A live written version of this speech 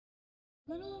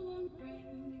Little one bring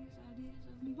these ideas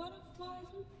of butterflies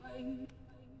and flames,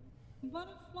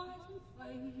 butterflies and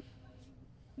flames,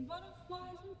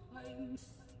 butterflies and flames.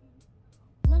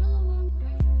 Little one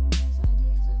bring these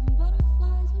ideas of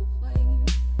butterflies and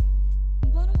flames,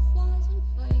 butterflies and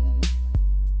flames,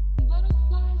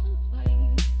 butterflies and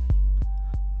flames.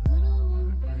 Little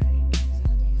one bring these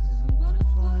ideas of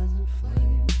butterflies and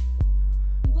flames,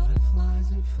 butterflies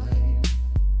and flames,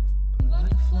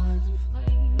 butterflies and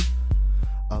flames.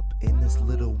 Up in this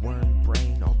little worm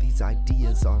brain, all these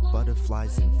ideas are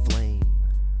butterflies in flame.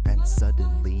 And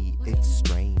suddenly it's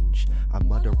strange, I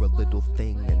mutter a little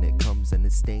thing and it comes and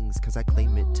it stings, cause I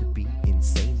claim it to be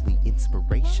insanely,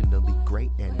 inspirationally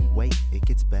great. And wait, it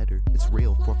gets better, it's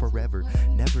real for forever,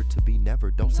 never to be never.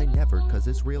 Don't say never, cause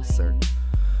it's real, sir.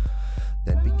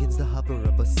 Then begins the hover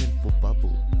of a sinful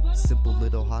bubble. Simple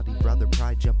little haughty brother,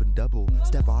 pride jumping double.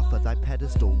 Step off of thy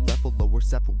pedestal, level lower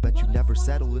several. Bet you never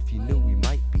settle, if you knew we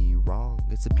might be wrong.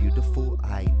 It's a beautiful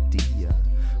idea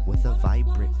with a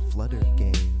vibrant flutter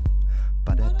game,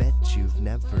 but I bet you've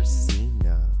never seen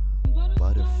a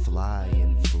butterfly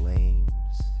in flames.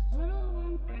 Little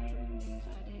one bring these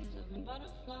ideas of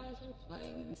butterflies and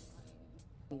flames,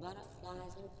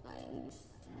 butterflies and flames,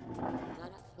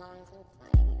 butterflies and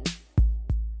flames.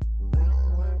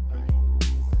 Little one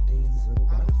brings ideas of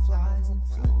butterflies and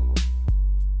flames,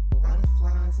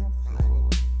 butterflies and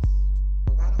flames,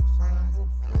 butterflies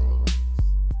and flames.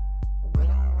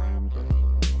 Little one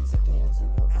brings ideas of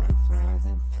butterflies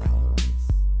and flames,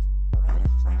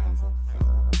 butterflies and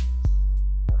flames,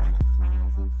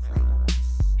 butterflies and flames.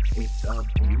 It's a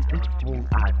beautiful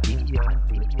idea,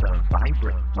 it's a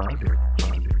vibrant flutter,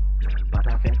 but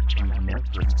I bet you've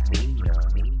never seen a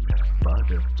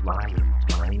butterfly in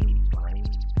flames.